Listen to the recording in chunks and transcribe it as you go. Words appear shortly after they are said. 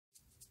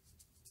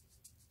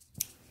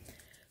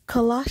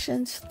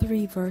Colossians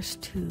 3 verse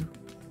 2.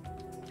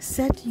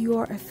 Set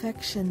your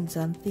affections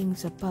on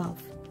things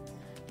above,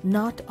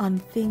 not on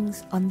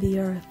things on the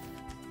earth.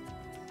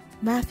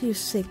 Matthew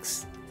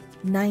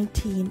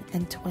 6:19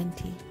 and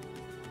 20.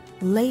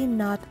 Lay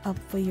not up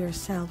for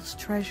yourselves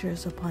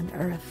treasures upon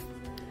earth,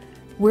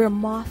 where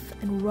moth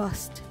and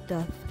rust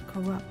doth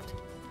corrupt,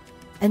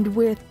 and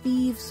where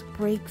thieves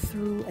break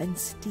through and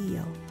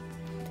steal.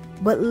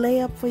 But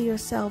lay up for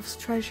yourselves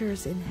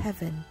treasures in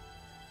heaven,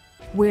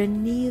 where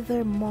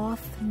neither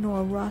moth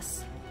nor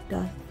rust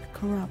doth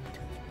corrupt,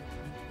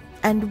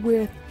 and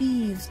where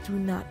thieves do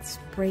not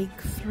break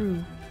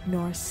through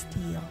nor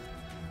steal.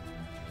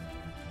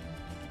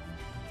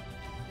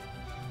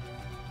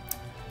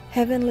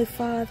 Heavenly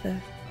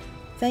Father,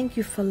 thank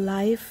you for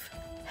life,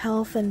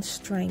 health, and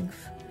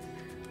strength,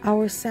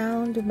 our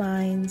sound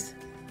minds,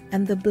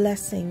 and the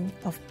blessing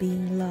of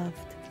being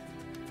loved.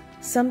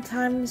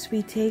 Sometimes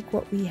we take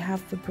what we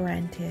have for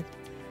granted,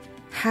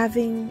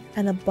 having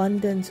an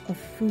abundance of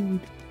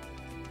food,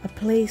 a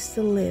place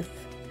to live,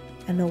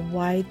 and a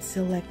wide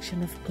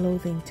selection of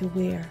clothing to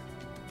wear.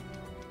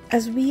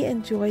 As we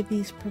enjoy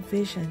these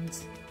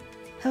provisions,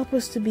 help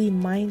us to be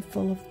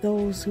mindful of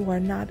those who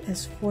are not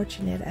as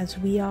fortunate as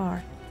we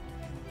are.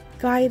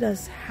 Guide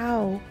us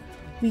how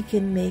we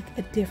can make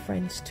a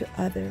difference to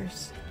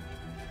others.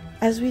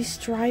 As we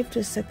strive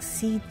to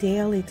succeed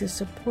daily to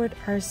support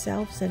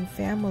ourselves and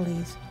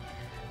families,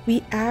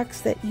 we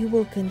ask that you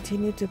will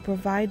continue to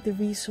provide the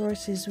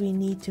resources we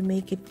need to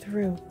make it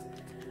through.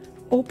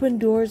 Open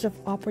doors of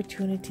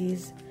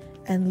opportunities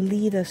and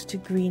lead us to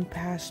green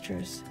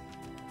pastures.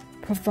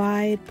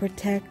 Provide,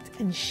 protect,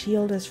 and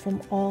shield us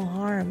from all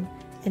harm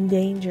and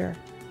danger.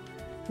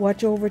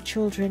 Watch over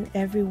children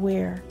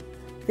everywhere,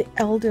 the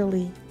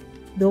elderly,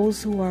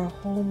 those who are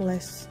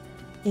homeless,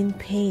 in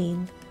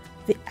pain,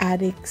 the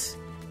addicts,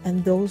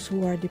 and those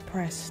who are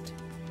depressed.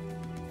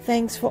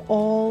 Thanks for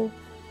all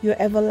your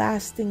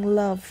everlasting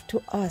love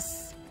to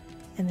us,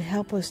 and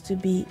help us to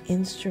be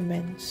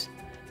instruments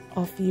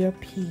of your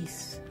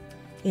peace.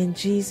 In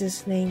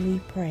Jesus' name we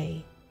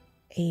pray.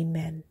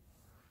 Amen.